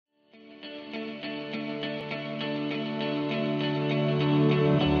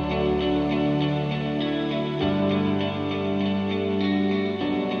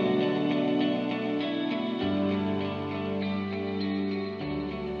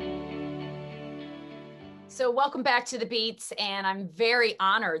So welcome back to the Beats, and I'm very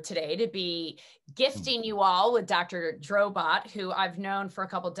honored today to be gifting you all with Dr. Drobot, who I've known for a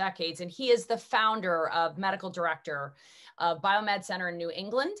couple decades, and he is the founder of medical director of Biomed Center in New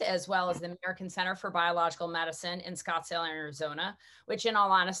England, as well as the American Center for Biological Medicine in Scottsdale, Arizona, which in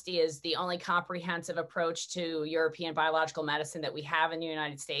all honesty is the only comprehensive approach to European biological medicine that we have in the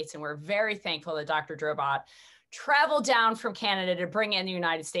United States. And we're very thankful that Dr. Drobot traveled down from Canada to bring in the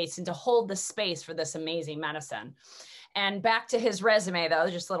United States and to hold the space for this amazing medicine. And back to his resume, though,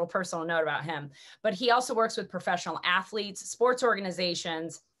 just a little personal note about him. But he also works with professional athletes, sports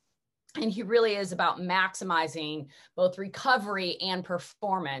organizations, and he really is about maximizing both recovery and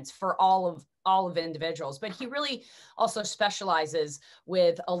performance for all of individuals. But he really also specializes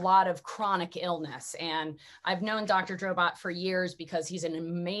with a lot of chronic illness. And I've known Dr. Drobot for years because he's an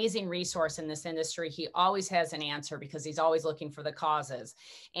amazing resource in this industry. He always has an answer because he's always looking for the causes.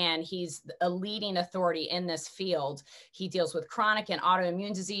 And he's a leading authority in this field. He deals with chronic and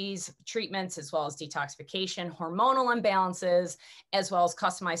autoimmune disease treatments, as well as detoxification, hormonal imbalances, as well as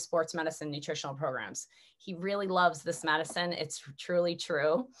customized sports medicine nutritional programs. He really loves this medicine. It's truly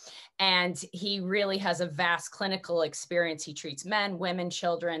true. And he really has a vast clinical experience. He treats men, women,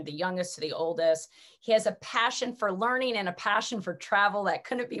 children, the youngest to the oldest. He has a passion for learning and a passion for travel that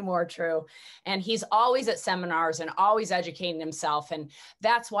couldn't be more true. And he's always at seminars and always educating himself. And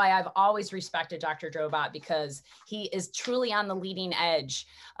that's why I've always respected Dr. Drobot, because he is truly on the leading edge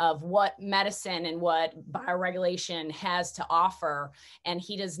of what medicine and what bioregulation has to offer. And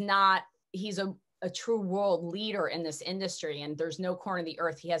he's a true world leader in this industry. And there's no corner of the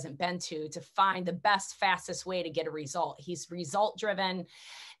earth he hasn't been to find the best, fastest way to get a result. He's result driven.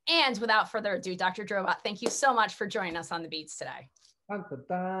 And without further ado, Dr. Drobot, thank you so much for joining us on the Beats today. Happy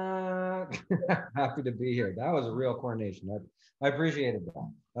to be here. That was a real coronation. I appreciated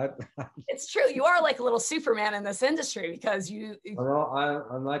that. It's true. You are like a little Superman in this industry because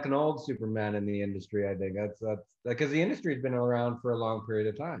I'm like an old Superman in the industry. I think that's because the industry has been around for a long period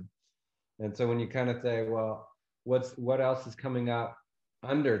of time. And so when you kind of say, well, what else is coming up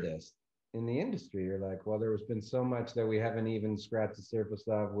under this in the industry? You're like, well, there has been so much that we haven't even scratched the surface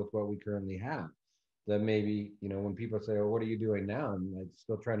of with what we currently have. That maybe, when people say, oh, what are you doing now? I'm like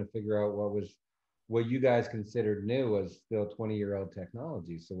still trying to figure out what you guys considered new was still 20-year-old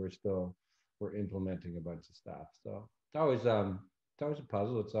technology. So we're implementing a bunch of stuff. So it's always a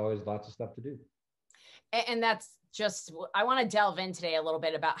puzzle. It's always lots of stuff to do. And that's just, I want to delve in today a little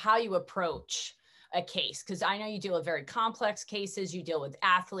bit about how you approach a case, because I know you deal with very complex cases. You deal with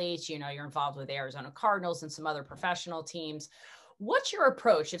athletes, you're involved with the Arizona Cardinals and some other professional teams. What's your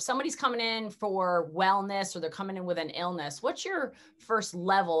approach? If somebody's coming in for wellness or they're coming in with an illness, what's your first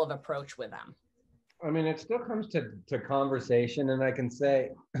level of approach with them? I mean, it still comes to conversation, and I can say,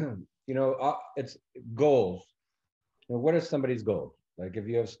 it's goals. What is somebody's goal? Like if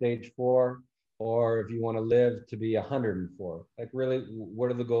you have stage 4, or if you want to live to be 104, like really,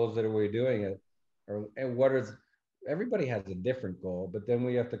 what are the goals that we're doing it? And everybody has a different goal, but then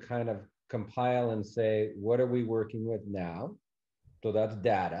we have to kind of compile and say, what are we working with now? So that's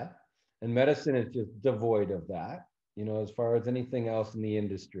data. And medicine is just devoid of that. As far as anything else in the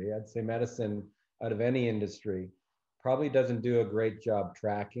industry, I'd say medicine out of any industry probably doesn't do a great job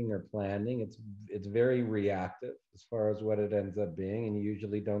tracking or planning. It's very reactive as far as what it ends up being. And you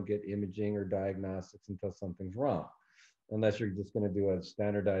usually don't get imaging or diagnostics until something's wrong, unless you're just going to do a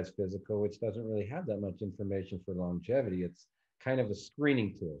standardized physical, which doesn't really have that much information for longevity. It's kind of a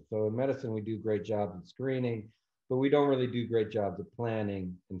screening tool. So in medicine, we do great jobs at screening, but we don't really do great jobs at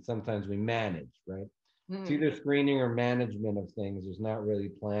planning. And sometimes we manage, right? It's either screening or management of things. There's not really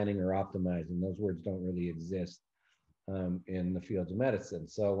planning or optimizing. Those words don't really exist in the fields of medicine.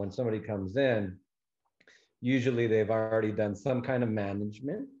 So when somebody comes in, usually they've already done some kind of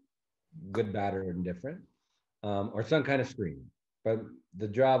management, good, bad, or indifferent, or some kind of screening. But the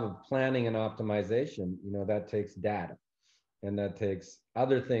job of planning and optimization, that takes data, and that takes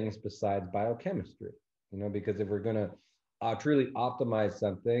other things besides biochemistry, because if we're going to truly optimize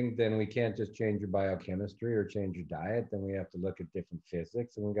something, then we can't just change your biochemistry or change your diet. Then we have to look at different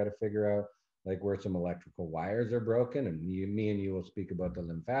physics, and we got to figure out like where some electrical wires are broken. And me and you will speak about the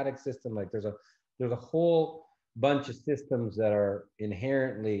lymphatic system. Like there's a whole bunch of systems that are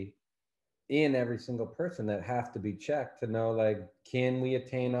inherently in every single person that have to be checked to know, like, can we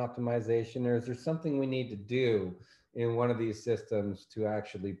attain optimization, or is there something we need to do in one of these systems to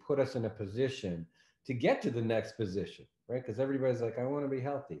actually put us in a position to get to the next position, right? Because everybody's like, I want to be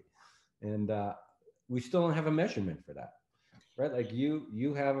healthy. And we still don't have a measurement for that, right? Like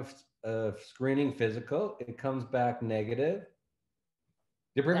you have a screening physical, it comes back negative,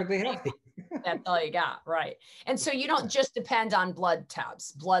 you're perfectly healthy. That's all you got, right? And so you don't just depend on blood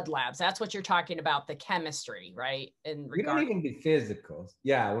labs. That's what you're talking about, the chemistry, right? In We don't regard. even do physicals.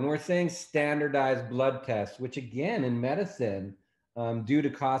 Yeah, when we're saying standardized blood tests, which again in medicine, due to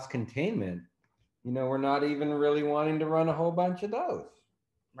cost containment, we're not even really wanting to run a whole bunch of those.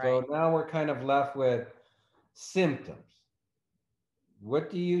 Right. So now we're kind of left with symptoms. What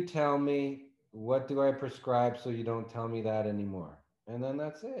do you tell me? What do I prescribe so you don't tell me that anymore? And then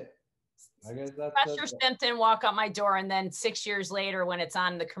that's it. I guess that's Press your symptom, walk out my door, and then 6 years later, when it's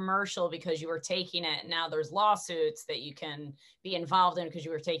on the commercial because you were taking it, now there's lawsuits that you can be involved in because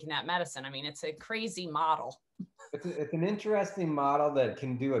you were taking that medicine. I mean, it's a crazy model. It's an interesting model that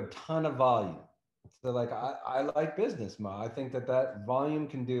can do a ton of volume. So like I like business model. I think that volume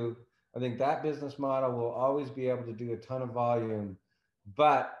can do, I think that business model will always be able to do a ton of volume,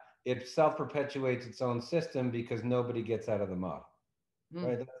 but it self-perpetuates its own system because nobody gets out of the model,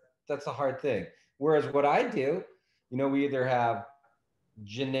 right? That's a hard thing. Whereas what I do, we either have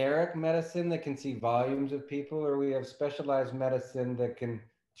generic medicine that can see volumes of people, or we have specialized medicine that can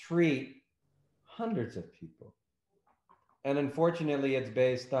treat hundreds of people. And unfortunately, it's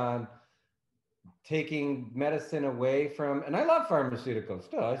based on taking medicine away from, and I love pharmaceuticals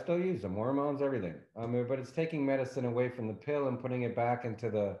still, I still use them, hormones, everything. But it's taking medicine away from the pill and putting it back into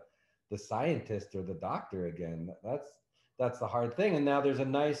the scientist or the doctor again. That's the hard thing. And now there's a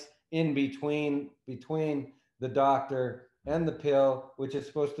nice in between the doctor and the pill, which is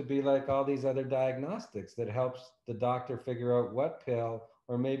supposed to be like all these other diagnostics that helps the doctor figure out what pill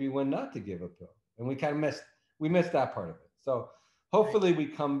or maybe when not to give a pill. And we kind of missed that part of it. So hopefully we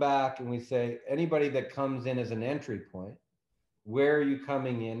come back and we say, anybody that comes in as an entry point, where are you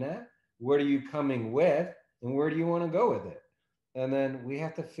coming in at? What are you coming with? And where do you want to go with it? And then we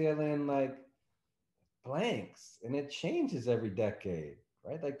have to fill in like blanks, and it changes every decade,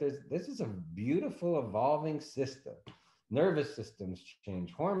 right? Like this is a beautiful evolving system. Nervous systems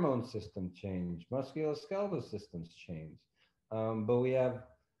change, hormone systems change, musculoskeletal systems change. But we have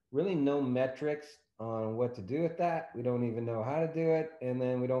really no metrics on what to do with that. We don't even know how to do it. And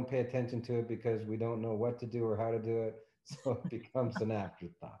then we don't pay attention to it because we don't know what to do or how to do it. So it becomes an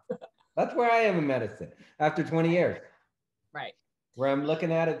afterthought. That's where I am in medicine after 20 years. Right. Where I'm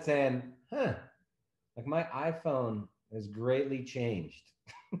looking at it saying, like my iPhone has greatly changed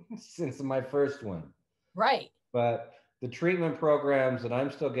since my first one. Right. But the treatment programs that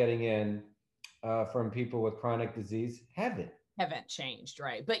I'm still getting in from people with chronic disease haven't Changed,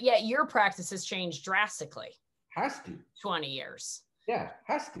 right? But yet your practice has changed drastically. Has to. 20 years. Yeah,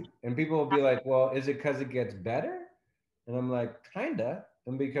 has to. And people will be like, well, is it because it gets better? And I'm like, kinda.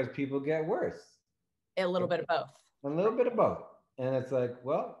 And because people get worse. A little bit of both. A little bit of both. And it's like,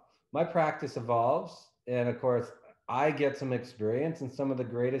 well, my practice evolves. And of course, I get some experience, and some of the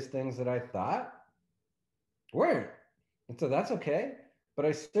greatest things that I thought weren't. And so that's okay. But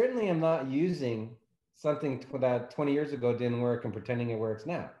I certainly am not using something that 20 years ago didn't work and pretending it works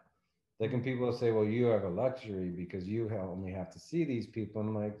now. Like when people say, well, you have a luxury because you only have to see these people. And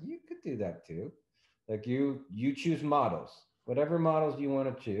I'm like, you could do that too. Like you choose models, whatever models you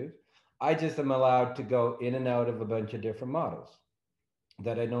want to choose. I just am allowed to go in and out of a bunch of different models,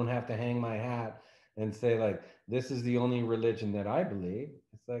 that I don't have to hang my hat and say like, this is the only religion that I believe.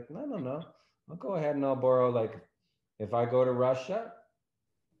 It's like, no. I'll go ahead and I'll borrow, like, if I go to Russia,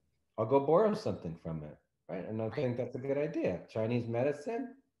 I'll go borrow something from it, right? And I think that's a good idea. Chinese medicine,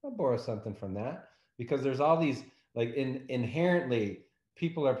 I'll borrow something from that, because there's all these, like, inherently,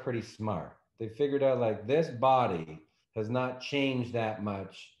 people are pretty smart. They figured out like this body has not changed that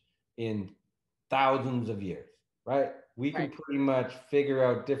much in thousands of years, right? We can pretty much figure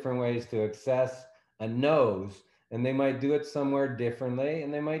out different ways to access a nose, and they might do it somewhere differently,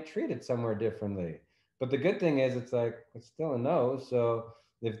 and they might treat it somewhere differently. But the good thing is, it's like, it's still a nose. So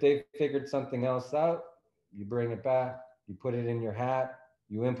if they figured something else out, you bring it back, you put it in your hat,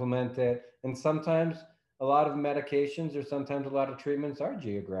 you implement it. And sometimes a lot of medications, or sometimes a lot of treatments, are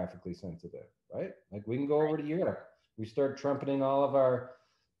geographically sensitive, right? Like we can go over to Europe. We start trumpeting all of our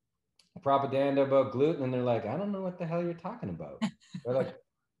propaganda about gluten, and they're like, I don't know what the hell you're talking about. They're like,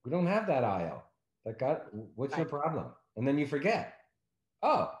 we don't have that aisle. Like, God, what's your problem? And then you forget,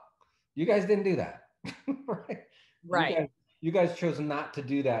 oh, you guys didn't do that. Right. You guys chose not to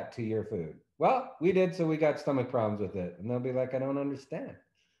do that to your food. Well, we did, so we got stomach problems with it. And they'll be like, I don't understand.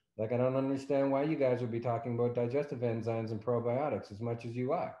 Like, I don't understand why you guys would be talking about digestive enzymes and probiotics as much as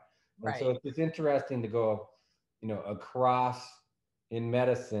you are. And so it's just interesting to go, across in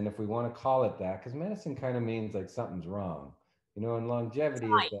medicine, if we want to call it that, because medicine kind of means like something's wrong, and longevity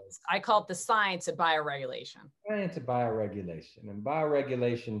is like, I call it the science of bioregulation. Science of bioregulation. And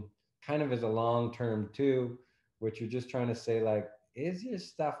bioregulation kind of as a long term too, which you're just trying to say like, is your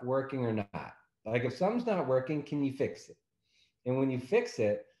stuff working or not? Like if something's not working, can you fix it? And when you fix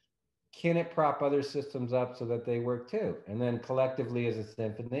it, can it prop other systems up so that they work too? And then collectively as a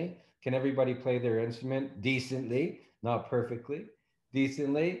symphony, can everybody play their instrument decently, not perfectly,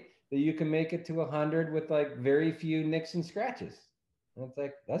 decently, that you can make it to 100 with like very few nicks and scratches? And it's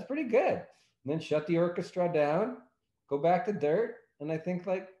like, that's pretty good. And then shut the orchestra down, go back to dirt. And I think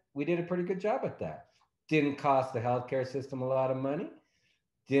like we did a pretty good job at that. Didn't cost the healthcare system a lot of money,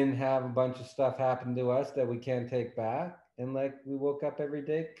 didn't have a bunch of stuff happen to us that we can't take back. And like we woke up every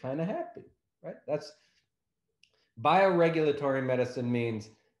day kind of happy, right? That's bioregulatory medicine means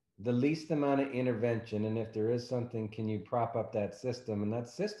the least amount of intervention. And if there is something, can you prop up that system? And that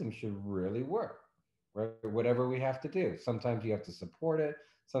system should really work, right? Whatever we have to do. Sometimes you have to support it.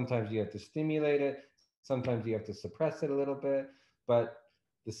 Sometimes you have to stimulate it. Sometimes you have to suppress it a little bit. But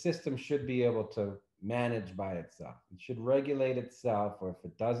the system should be able to manage by itself. It should regulate itself, or if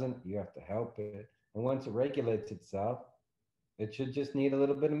it doesn't, you have to help it. And once it regulates itself, it should just need a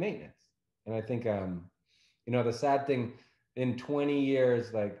little bit of maintenance. And I think, the sad thing in 20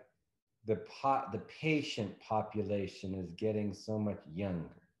 years, like the patient population is getting so much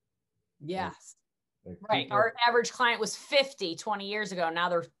younger. Yes. Like right. people, Our average client was 50 20 years ago. Now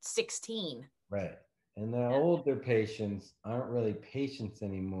they're 16. right. And the older patients aren't really patients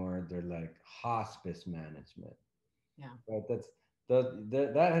anymore. They're like hospice management. Yeah. Right.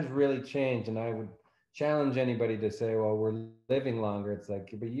 That has really changed. And I would challenge anybody to say, well, we're living longer. It's like,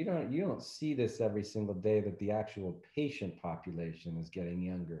 but you don't see this every single day that the actual patient population is getting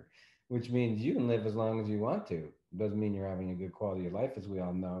younger, which means you can live as long as you want to. It doesn't mean you're having a good quality of life, as we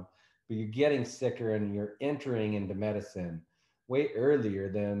all know, but you're getting sicker and you're entering into medicine way earlier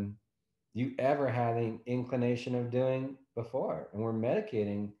than you ever had an inclination of doing before. And we're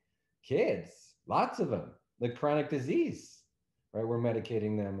medicating kids, lots of them, like chronic disease, right? We're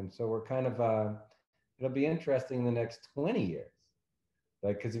medicating them. And so we're kind of, it'll be interesting in the next 20 years.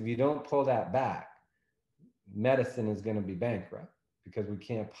 Like, because if you don't pull that back, medicine is going to be bankrupt because we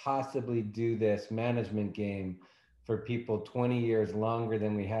can't possibly do this management game for people 20 years longer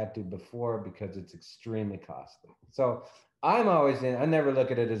than we had to before because it's extremely costly. So I never look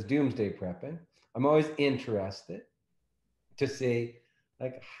at it as doomsday prepping. I'm always interested to see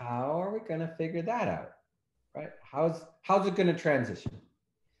like, how are we going to figure that out? Right? How's it going to transition?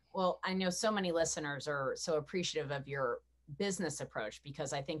 Well, I know so many listeners are so appreciative of your business approach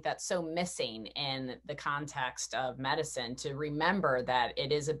because I think that's so missing in the context of medicine, to remember that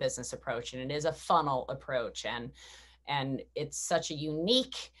it is a business approach and it is a funnel approach, and it's such a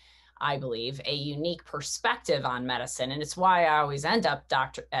unique, I believe, a unique perspective on medicine. And it's why I always end up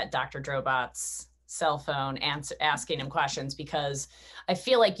at Dr. Drobot's cell phone asking him questions, because I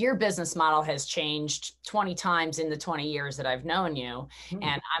feel like your business model has changed 20 times in the 20 years that I've known you.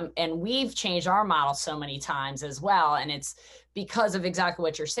 And we've changed our model so many times as well. And it's because of exactly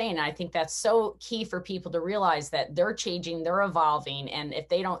what you're saying. And I think that's so key for people to realize that they're changing, they're evolving. And if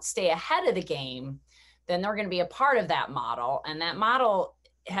they don't stay ahead of the game, then they're going to be a part of that model. And that model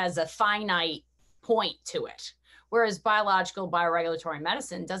has a finite point to it. Whereas biological bioregulatory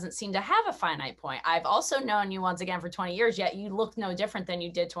medicine doesn't seem to have a finite point. I've also known you once again for 20 years, yet you look no different than you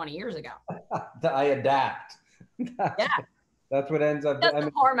did 20 years ago. I adapt. That's what ends up. Does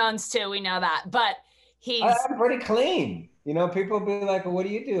hormones too, we know that, but I'm pretty clean. People be like, well, what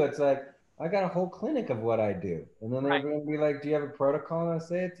do you do? It's like, I got a whole clinic of what I do. And then they're going to be like, do you have a protocol? And I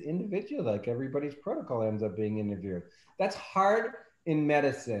say it's individual. Like everybody's protocol ends up being individual. That's hard in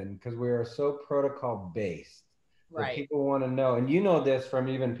medicine because we are so protocol based. That people want to know. And you know this from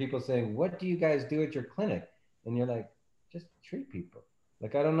even people saying, what do you guys do at your clinic? And you're like, just treat people.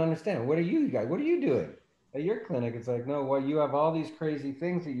 Like, I don't understand. What are you guys? What are you doing at your clinic? It's like, no, well, you have all these crazy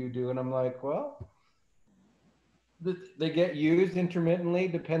things that you do. And I'm like, well, they get used intermittently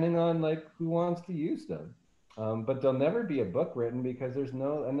depending on like who wants to use them. But there'll never be a book written because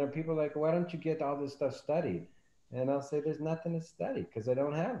and there are people like, why don't you get all this stuff studied? And I'll say, there's nothing to study because I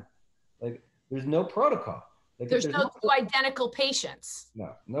don't have, there's no protocol. Like there's no two identical patients.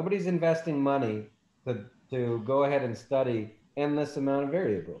 No, nobody's investing money to go ahead and study endless amount of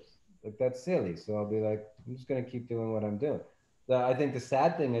variables. Like that's silly. So I'll be like, I'm just going to keep doing what I'm doing. I think the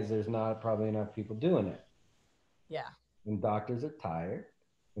sad thing is there's not probably enough people doing it. Yeah. And doctors are tired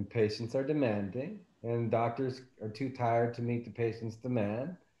and patients are demanding and doctors are too tired to meet the patient's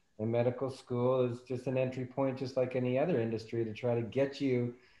demand. And medical school is just an entry point, just like any other industry, to try to get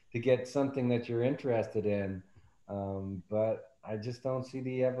you to get something that you're interested in. But I just don't see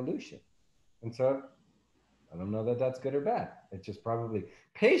the evolution. And so I don't know that that's good or bad. It's just probably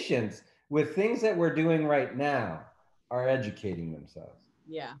patients with things that we're doing right now are educating themselves,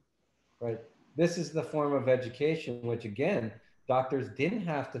 Yeah. right? This is the form of education, which again, doctors didn't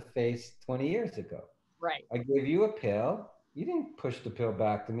have to face 20 years ago. Right. I gave you a pill. You didn't push the pill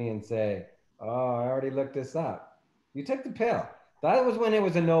back to me and say, oh, I already looked this up. You took the pill. That was when it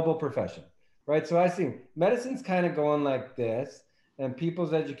was a noble profession, right? So I see medicine's kind of going like this, and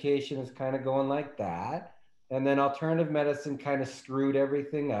people's education is kind of going like that. And then alternative medicine kind of screwed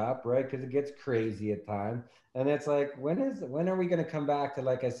everything up, right? Because it gets crazy at times. And it's like, when are we going to come back to,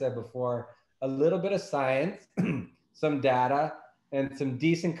 like I said before, a little bit of science, some data, and some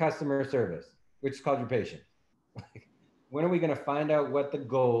decent customer service, which is called your patient. When are we going to find out what the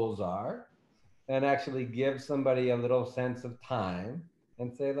goals are and actually give somebody a little sense of time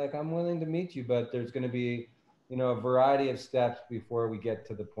and say, like, I'm willing to meet you, but there's going to be, a variety of steps before we get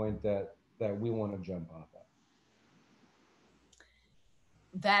to the point that we want to jump off at.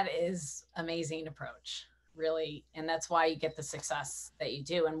 That is amazing approach, really. And that's why you get the success that you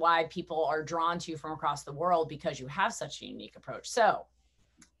do and why people are drawn to you from across the world, because you have such a unique approach. So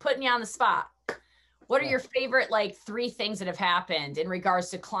putting you on the spot, what are your favorite, like, 3 things that have happened in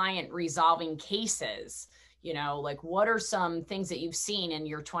regards to client resolving cases? Like, what are some things that you've seen in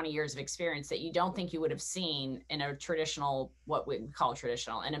your 20 years of experience that you don't think you would have seen in a traditional, what we call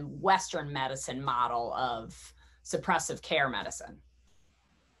traditional, in a Western medicine model of suppressive care medicine?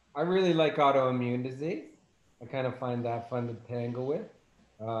 I really like autoimmune disease. I kind of find that fun to tangle with.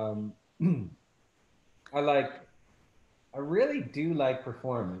 Um, I like I really do like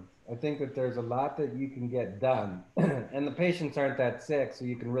performance. I think that there's a lot that you can get done, and the patients aren't that sick, so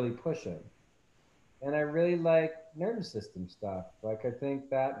you can really push them. And I really like nervous system stuff. Like, I think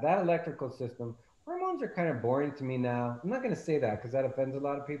that electrical system, hormones are kind of boring to me now. I'm not going to say that because that offends a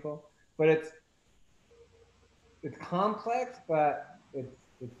lot of people, but it's complex, but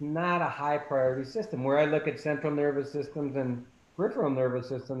it's not a high priority system. Where I look at central nervous systems and peripheral nervous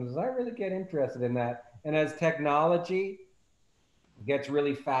systems, I really get interested in that. And as technology gets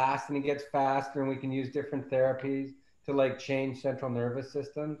really fast and it gets faster and we can use different therapies to like change central nervous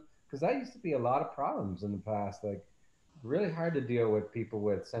systems, because that used to be a lot of problems in the past, like really hard to deal with people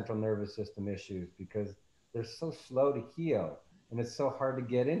with central nervous system issues because they're so slow to heal and it's so hard to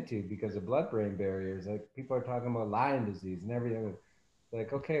get into because of blood brain barriers. Like, people are talking about Lyme disease and everything.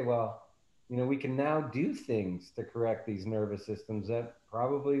 Like, okay, well, we can now do things to correct these nervous systems that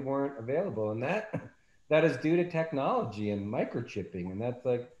probably weren't available, and that is due to technology and microchipping. And that's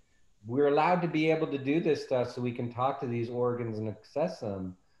like, we're allowed to be able to do this stuff so we can talk to these organs and access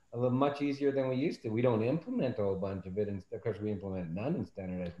them a little much easier than we used to. We don't implement a whole bunch of it, and of course we implement none in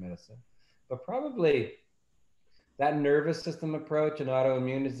standardized medicine, but probably that nervous system approach and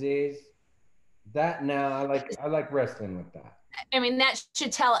autoimmune disease, that now I like wrestling with that. I mean, that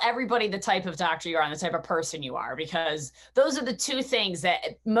should tell everybody the type of doctor you are and the type of person you are, because those are the 2 things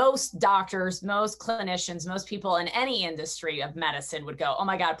that most doctors, most clinicians, most people in any industry of medicine would go, oh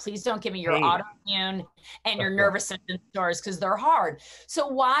my God, please don't give me your autoimmune and your nervous system disorders, because they're hard. So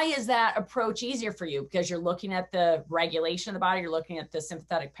why is that approach easier for you? Because you're looking at the regulation of the body, you're looking at the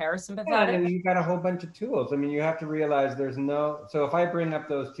sympathetic, parasympathetic. Yeah, and you've got a whole bunch of tools. I mean, you have to realize so if I bring up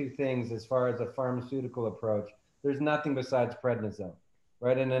those 2 things as far as a pharmaceutical approach, there's nothing besides prednisone,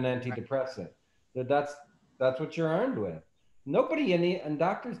 right? And an antidepressant. That's what you're armed with. Nobody and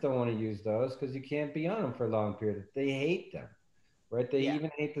doctors don't want to use those because you can't be on them for a long period. They hate them, right? They even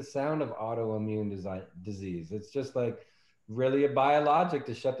hate the sound of autoimmune disease. It's just like really a biologic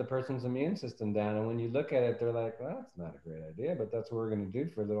to shut the person's immune system down. And when you look at it, they're like, well, that's not a great idea, but that's what we're going to do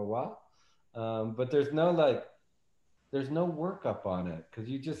for a little while. But there's no workup on it, because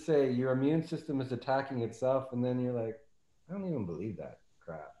you just say your immune system is attacking itself, and then you're like, I don't even believe that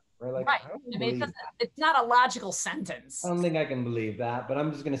crap, right? Like, right. I mean, it's not a logical sentence. I don't think I can believe that, but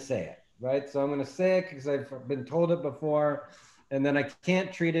I'm just going to say it, right? So I'm going to say it because I've been told it before, and then I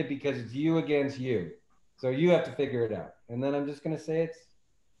can't treat it because it's you against you. So you have to figure it out. And then I'm just going to say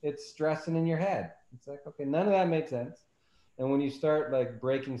it's stressing in your head. It's like, okay, none of that makes sense. And when you start like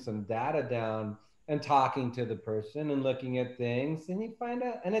breaking some data down and talking to the person and looking at things, and you find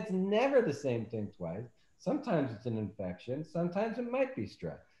out, and it's never the same thing twice. Sometimes it's an infection. Sometimes it might be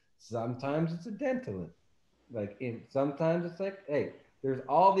stress. Sometimes it's a dental. Sometimes it's like, hey, there's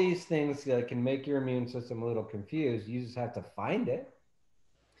all these things that can make your immune system a little confused. You just have to find it.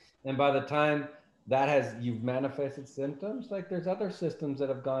 And by the time you've manifested symptoms, like there's other systems that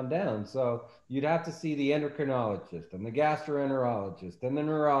have gone down. So you'd have to see the endocrinologist and the gastroenterologist and the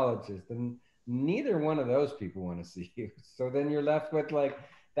neurologist, and neither one of those people want to see you. So then you're left with like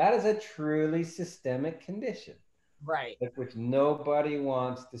That is a truly systemic condition, Right. like which nobody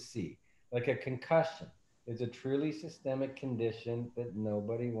wants to see. Like a concussion is a truly systemic condition that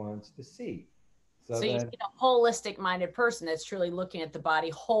nobody wants to see. So So you then see a holistic minded person that's truly looking at the body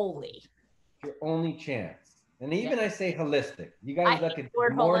wholly. your only chance. And Yeah. even I say holistic, you got I to hate look at the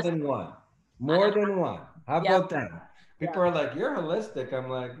word more holistic. than one. I More know. than one. How Yep. about that? People Yep. are like, "You're holistic." I'm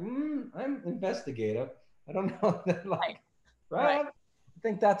like, I'm investigative. I don't know that, Right. like, Right. right? I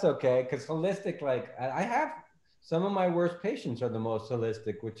think that's okay because holistic, like, I have some of my worst patients are the most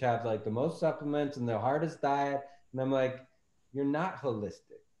holistic, which have like the most supplements and the hardest diet. And I'm like, you're not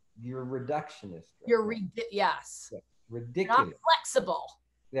holistic. You're reductionist right You're now. yes. Yeah, You're not ridiculous. flexible.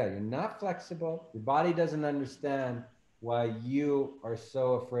 Yeah, you're not flexible. Your body doesn't understand why you are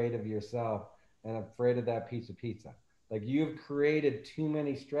so afraid of yourself and afraid of that piece of pizza. Like you've created too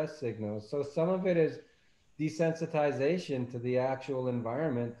many stress signals. So some of it is desensitization to the actual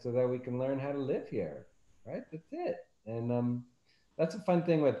environment so that we can learn how to live here. Right? That's it. And that's a fun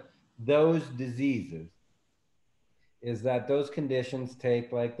thing with those diseases is that those conditions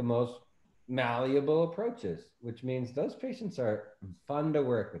take like the most malleable approaches, which means those patients are fun to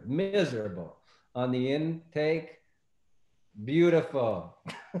work with, miserable on the intake, beautiful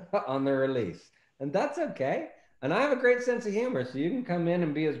on the release. And that's okay. And I have a great sense of humor, so you can come in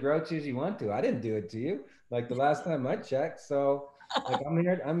and be as grouchy as you want to. I didn't do it to you, like the last time I checked. So like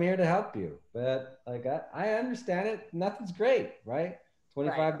I'm here to help you. But like I understand it. Nothing's great, right?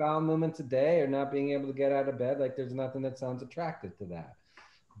 Right. 25 bowel movements a day or not being able to get out of bed, like there's nothing that sounds attractive to that.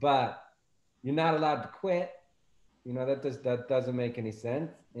 But you're not allowed to quit. That doesn't make any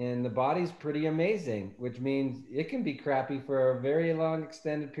sense. And the body's pretty amazing, which means it can be crappy for a very long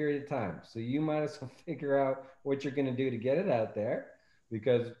extended period of time. So you might as well figure out what you're going to do to get it out there,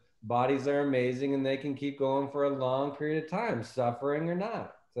 because bodies are amazing and they can keep going for a long period of time, suffering or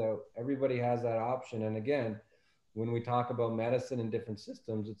not. So everybody has that option. And again, when we talk about medicine and different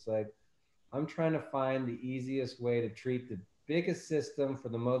systems, it's like I'm trying to find the easiest way to treat the biggest system for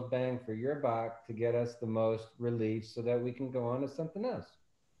the most bang for your buck to get us the most relief so that we can go on to something else.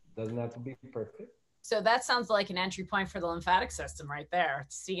 It doesn't have to be perfect. So that sounds like an entry point for the lymphatic system right there.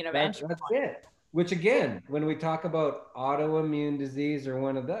 Speaking of entry That's point. it. Which again, when we talk about autoimmune disease or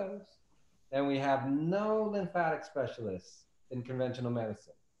one of those, then we have no lymphatic specialists in conventional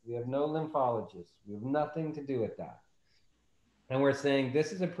medicine. We have no lymphologists. We have nothing to do with that. And we're saying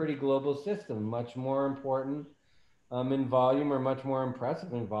this is a pretty global system, much more important in volume or much more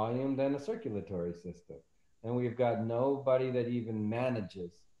impressive in volume than a circulatory system. And we've got nobody that even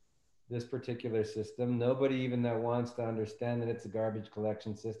manages this particular system. Nobody even that wants to understand that it's a garbage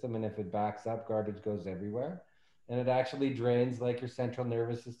collection system. And if it backs up, garbage goes everywhere. And it actually drains like your central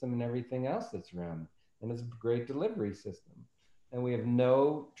nervous system and everything else that's around. And it's a great delivery system. And we have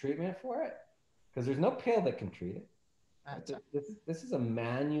no treatment for it because there's no pill that can treat it. This is a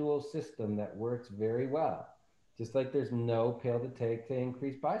manual system that works very well. Just like there's no pill to take to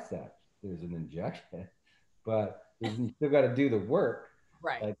increase biceps. There's an injection, but you still got to do the work.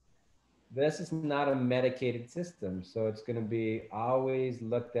 Right. Like this is not a medicated system, so it's going to be always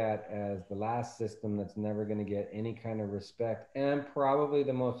looked at as the last system that's never going to get any kind of respect, and probably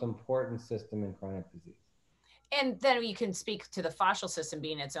the most important system in chronic disease. And then you can speak to the fascial system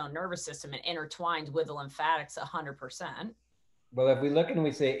being its own nervous system and intertwined with the lymphatics 100%. Well, if we look and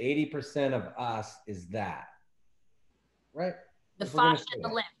we say 80% of us is that, right? The If we're going to fascia say and the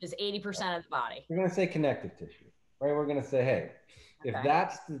it, lymph is 80% of the body. we're going to say connective tissue, right? We're going to say, hey, if Okay.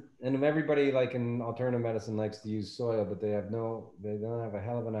 that's and everybody like in alternative medicine likes to use soil, but they don't have a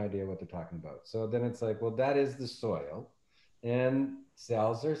hell of an idea what they're talking about. So then it's like, well, that is the soil, and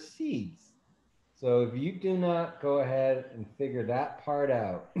cells are seeds. So if you do not go ahead and figure that part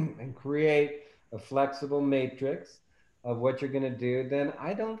out and create a flexible matrix of what you're going to do, then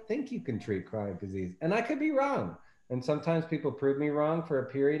I don't think you can treat chronic disease. And I could be wrong. And sometimes people prove me wrong for a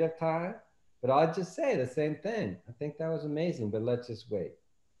period of time, but I'll just say the same thing. I think that was amazing, but let's just wait,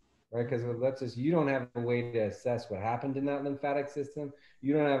 right? Because you don't have a way to assess what happened in that lymphatic system.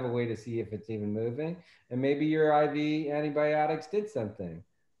 You don't have a way to see if it's even moving. And maybe your IV antibiotics did something,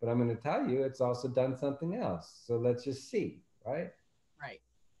 but I'm going to tell you it's also done something else. So let's just see, right? Right.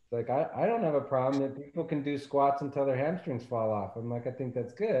 Like I don't have a problem that people can do squats until their hamstrings fall off. I'm like, I think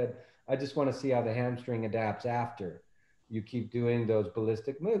that's good. I just want to see how the hamstring adapts after you keep doing those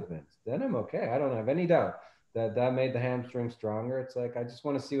ballistic movements. Then I'm okay. I don't have any doubt that that made the hamstring stronger. It's like I just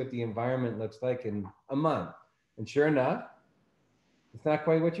want to see what the environment looks like in a month. And sure enough, it's not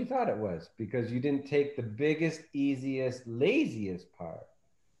quite what you thought it was because you didn't take the biggest, easiest, laziest part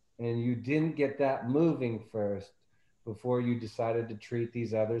and you didn't get that moving first, before you decided to treat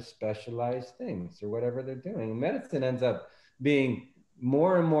these other specialized things or whatever they're doing. Medicine ends up being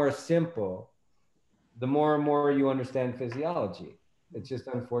more and more simple the more and more you understand physiology. It's just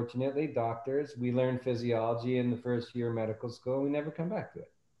unfortunately, doctors, we learn physiology in the first year of medical school, and we never come back to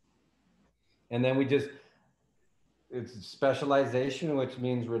it. And then we just, it's specialization, which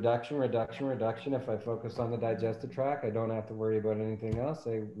means reduction, reduction, reduction. If I focus on the digestive tract, I don't have to worry about anything else.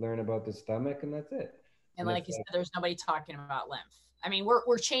 I learn about the stomach, and that's it. And like you said, there's nobody talking about lymph. I mean,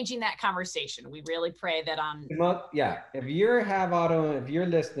 we're changing that conversation. We really pray that on. Yeah, if you're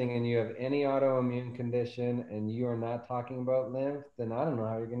listening and you have any autoimmune condition and you are not talking about lymph, then I don't know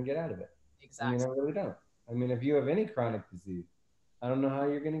how you're going to get out of it. Exactly. I mean, I really don't. I mean, if you have any chronic disease, I don't know how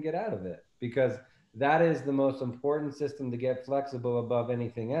you're going to get out of it, because that is the most important system to get flexible above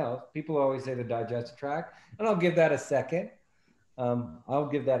anything else. People always say the digestive tract, and I'll give that a second.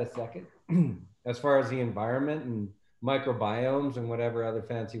 As far as the environment and microbiomes and whatever other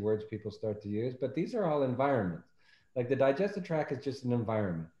fancy words people start to use, but these are all environments. Like the digestive tract is just an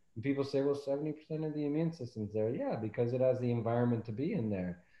environment. And people say, well, 70% of the immune system's there. Yeah, because it has the environment to be in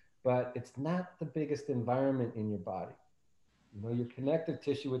there. But it's not the biggest environment in your body. You know, your connective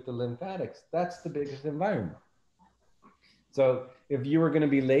tissue with the lymphatics, that's the biggest environment. So if you were going to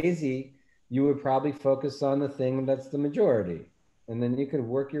be lazy, you would probably focus on the thing that's the majority, and then you could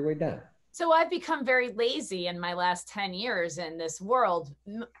work your way down. So I've become very lazy in my last 10 years in this world,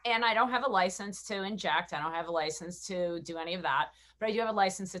 and I don't have a license to inject. I don't have a license to do any of that, but I do have a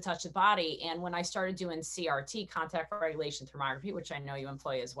license to touch the body. And when I started doing CRT, contact regulation thermography, which I know you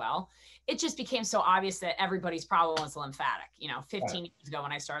employ as well, it just became so obvious that everybody's problem was lymphatic, 15 years ago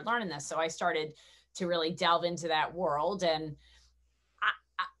when I started learning this. So I started to really delve into that world, and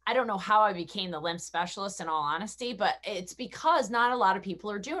I don't know how I became the lymph specialist in all honesty, but it's because not a lot of people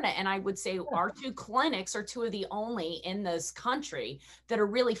are doing it. And I would say our two clinics are two of the only in this country that are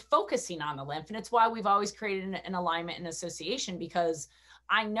really focusing on the lymph. And it's why we've always created an alignment and association, because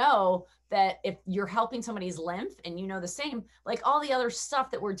I know that if you're helping somebody's lymph and the same, like all the other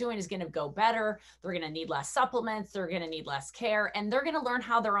stuff that we're doing is going to go better. They're going to need less supplements. They're going to need less care, and they're going to learn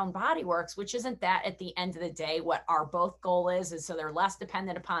how their own body works, which isn't that at the end of the day, what our both goal is so they're less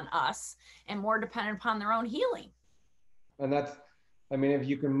dependent upon us and more dependent upon their own healing. And that's, I mean, if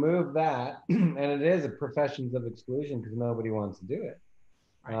you can move that, and it is a professions of exclusion because nobody wants to do it,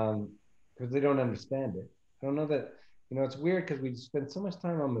 because they don't understand it. I don't know that, it's weird because we spend so much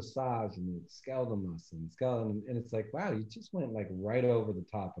time on massage and skeletal muscle and skeleton, and it's like, wow, you just went like right over the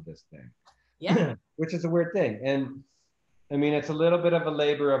top of this thing. Yeah. Which is a weird thing. And I mean, it's a little bit of a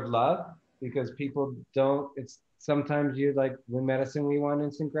labor of love because people don't, it's sometimes you like with medicine, we want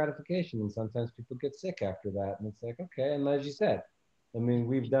instant gratification, and sometimes people get sick after that. And it's like, okay. And as you said, I mean,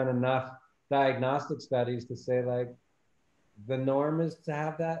 we've done enough diagnostic studies to say like the norm is to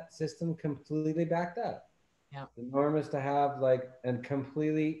have that system completely backed up. Yeah. The norm is to have like a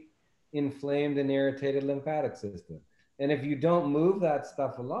completely inflamed and irritated lymphatic system. And if you don't move that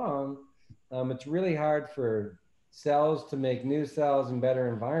stuff along, it's really hard for cells to make new cells in better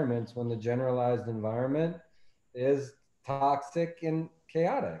environments when the generalized environment is toxic and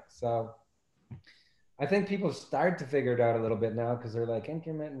chaotic. So I think people start to figure it out a little bit now because they're like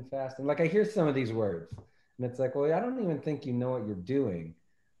intermittent fasting. Like I hear some of these words and it's like, well, I don't even think you know what you're doing,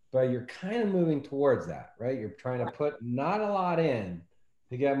 but you're kind of moving towards that, right? You're trying to put not a lot in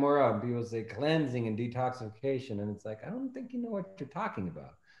to get more out. People say cleansing and detoxification. And it's like, I don't think you know what you're talking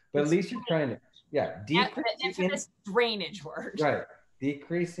about, but at least you're trying to, decrease drainage word. Right.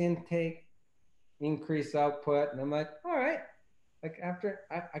 Decrease intake, increase output. And I'm like, all right. Like after,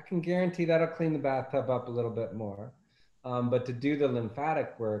 I can guarantee that'll clean the bathtub up a little bit more. But to do the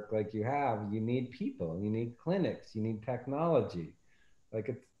lymphatic work like you have, you need people, you need clinics, you need technology. Like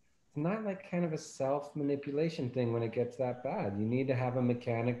it's not like kind of a self-manipulation thing when it gets that bad. You need to have a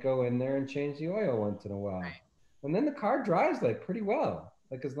mechanic go in there and change the oil once in a while. Right. And then the car drives like pretty well.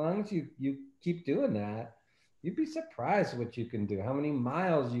 Like as long as you keep doing that, you'd be surprised what you can do, how many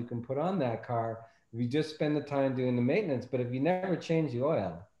miles you can put on that car if you just spend the time doing the maintenance. But if you never change the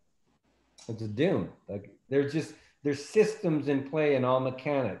oil, it's a doom. Like there's systems in play in all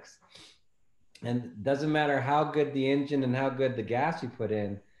mechanics. And it doesn't matter how good the engine and how good the gas you put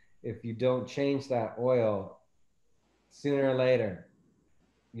in, if you don't change that oil, sooner or later,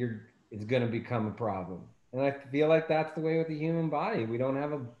 it's going to become a problem. And I feel like that's the way with the human body. We don't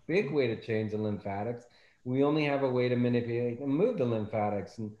have a big way to change the lymphatics. We only have a way to manipulate and move the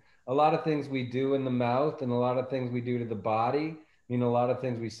lymphatics. And a lot of things we do in the mouth and a lot of things we do to the body, a lot of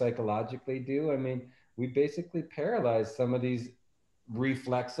things we psychologically do. I mean, we basically paralyze some of these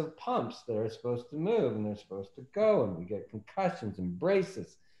reflexive pumps that are supposed to move and they're supposed to go, and we get concussions and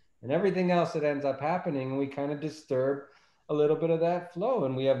braces and everything else that ends up happening, and we kind of disturb a little bit of that flow,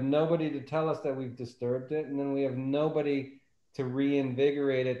 and we have nobody to tell us that we've disturbed it, and then we have nobody to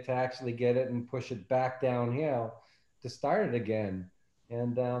reinvigorate it, to actually get it and push it back downhill to start it again.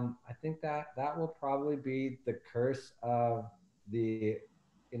 And I think that that will probably be the curse of the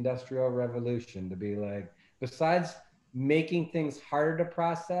industrial revolution, to be like, besides making things harder to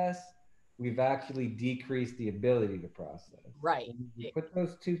process, we've actually decreased the ability to process. Right. And you put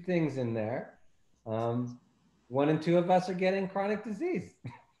those two things in there, one in two of us are getting chronic disease,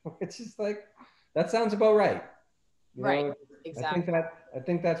 which is like, that sounds about right. You right. know, Exactly. I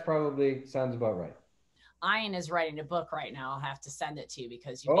think that's probably sounds about right. Ian is writing a book right now. I'll have to send it to you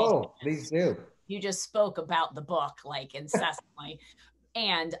because Oh, please do. you just spoke about the book like incessantly.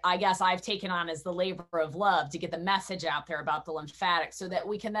 And I guess I've taken on as the labor of love to get the message out there about the lymphatics so that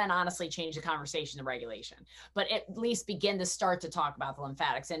we can then honestly change the conversation to regulation, but at least begin to start to talk about the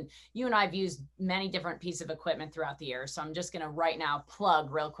lymphatics. And you and I've used many different pieces of equipment throughout the year. So I'm just going to right now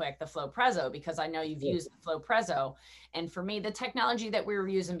plug real quick the FlowPresso, because I know you've used the FlowPresso. And for me, the technology that we were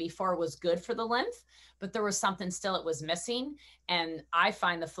using before was good for the lymph, but there was something still it was missing. And I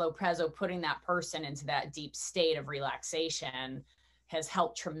find the FlowPresso putting that person into that deep state of relaxation has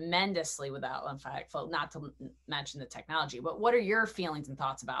helped tremendously with that lymphatic flow, not to mention the technology. But what are your feelings and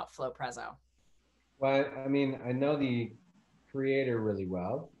thoughts about FlowPresso? Well, I mean, I know the creator really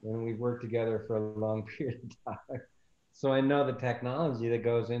well, and we've worked together for a long period of time. So I know the technology that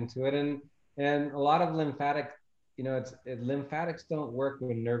goes into it, and a lot of lymphatic, you know, lymphatics don't work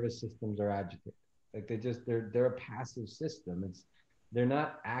when nervous systems are agitated. Like they're a passive system. They're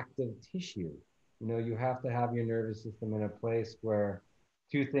not active tissue. You know, you have to have your nervous system in a place where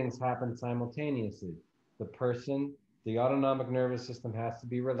two things happen simultaneously. The person, the autonomic nervous system has to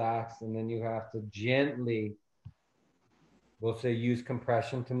be relaxed, and then you have to gently, we'll say, use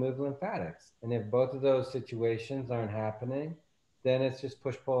compression to move lymphatics. And if both of those situations aren't happening, then it's just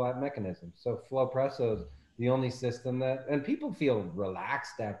push-pull out mechanism. So FlowPresso is the only system that, and people feel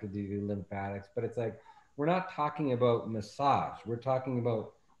relaxed after they do lymphatics, but it's like, we're not talking about massage. We're talking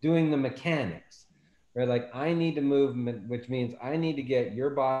about doing the mechanics, right? Like, I need to move, which means I need to get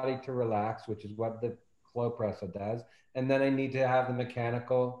your body to relax, which is what the FlowPresso does. And then I need to have the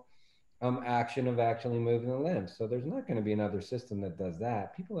mechanical action of actually moving the limbs. So there's not going to be another system that does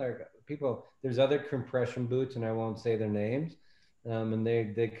that. There's other compression boots, and I won't say their names. And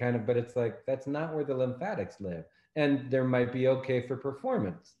they kind of, but it's like, that's not where the lymphatics live. And there might be okay for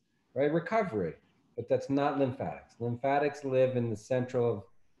performance, right? Recovery, but that's not lymphatics. Lymphatics live in the central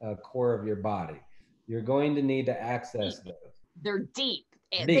core of your body. You're going to need to access those. They're deep.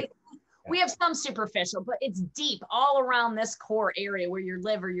 Deep. We have some superficial, but it's deep all around this core area where your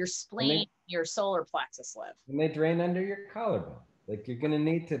liver, your spleen, your solar plexus live. And they drain under your collarbone. Like, you're going to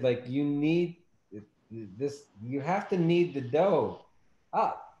need to, like, you need this, you have to knead the dough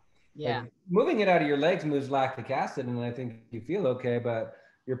up. Yeah. Like, moving it out of your legs moves lactic acid, and I think you feel okay, but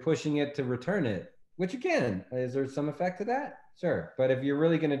you're pushing it to return it, which, again, is there some effect to that? Sure. But if you're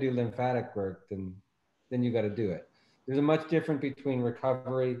really going to do lymphatic work, then you got to do it. There's a much difference between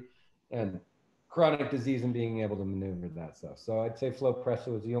recovery and chronic disease and being able to maneuver that stuff. So I'd say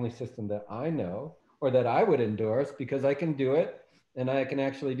FlowPresso is the only system that I know or that I would endorse, because I can do it and I can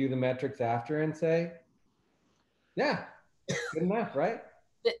actually do the metrics after and say, yeah, good enough, right?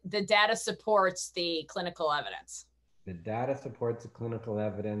 The data supports the clinical evidence. The data supports the clinical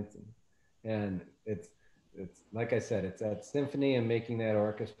evidence, and it's like I said, it's that symphony and making that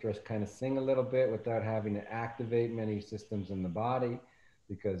orchestra kind of sing a little bit without having to activate many systems in the body.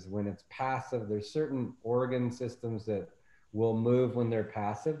 Because when it's passive, there's certain organ systems that will move when they're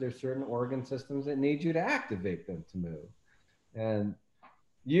passive. There's certain organ systems that need you to activate them to move. And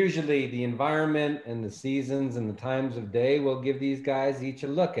usually the environment and the seasons and the times of day will give these guys each a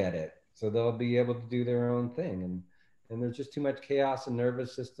look at it. So they'll be able to do their own thing. And there's just too much chaos in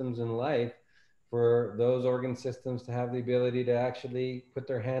nervous systems in life for those organ systems to have the ability to actually put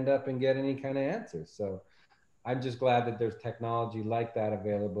their hand up and get any kind of answers. So I'm just glad that there's technology like that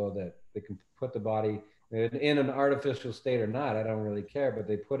available, that they can put the body in an artificial state or not. I don't really care, but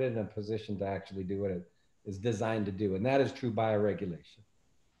they put it in a position to actually do what it is designed to do. And that is true bioregulation.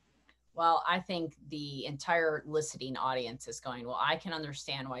 Well, I think the entire listening audience is going, well, I can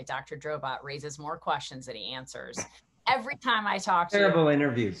understand why Dr. Drobot raises more questions than he answers. Every time I talk to Terrible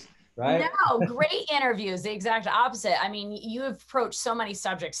interviews. Right? No, great interviews. The exact opposite. I mean, you have approached so many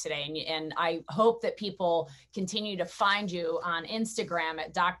subjects today, and I hope that people continue to find you on Instagram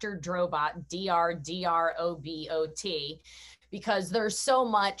at Dr. Drobot, DRDROBOT, because there's so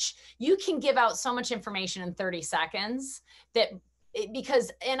much, you can give out so much information in 30 seconds that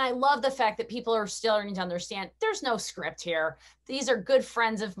and I love the fact that people are still starting to understand there's no script here. These are good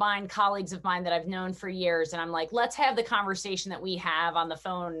friends of mine, colleagues of mine that I've known for years. And I'm like, let's have the conversation that we have on the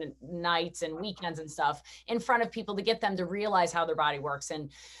phone nights and weekends and stuff in front of people to get them to realize how their body works. And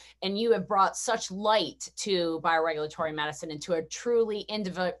you have brought such light to bioregulatory medicine and to a truly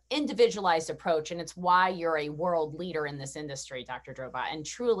individualized approach. And it's why you're a world leader in this industry, Dr. Drobot. And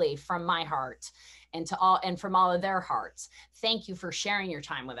truly, from my heart and from all of their hearts, thank you for sharing your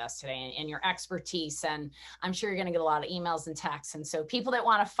time with us today and your expertise. And I'm sure you're going to get a lot of emails and texts. And so people that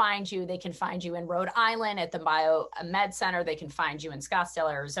want to find you, they can find you in Rhode Island at the Biomed Center. They can find you in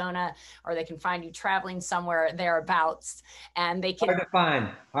Scottsdale, Arizona, or they can find you traveling somewhere thereabouts. And they can hard to find.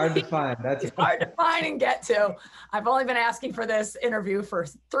 That's hard to find and get to. I've only been asking for this interview for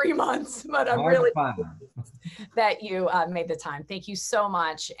 3 months, but I'm really pleased that you made the time. Thank you so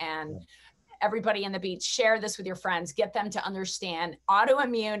much. And everybody in the beach, share this with your friends, get them to understand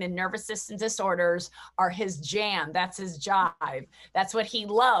autoimmune and nervous system disorders are his jam. That's his jive. That's what he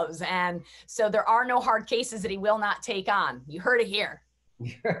loves. And so there are no hard cases that he will not take on. You heard it here.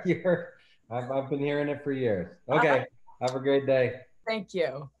 I've been hearing it for years. Okay. Have a great day. Thank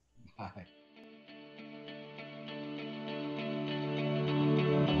you. Bye.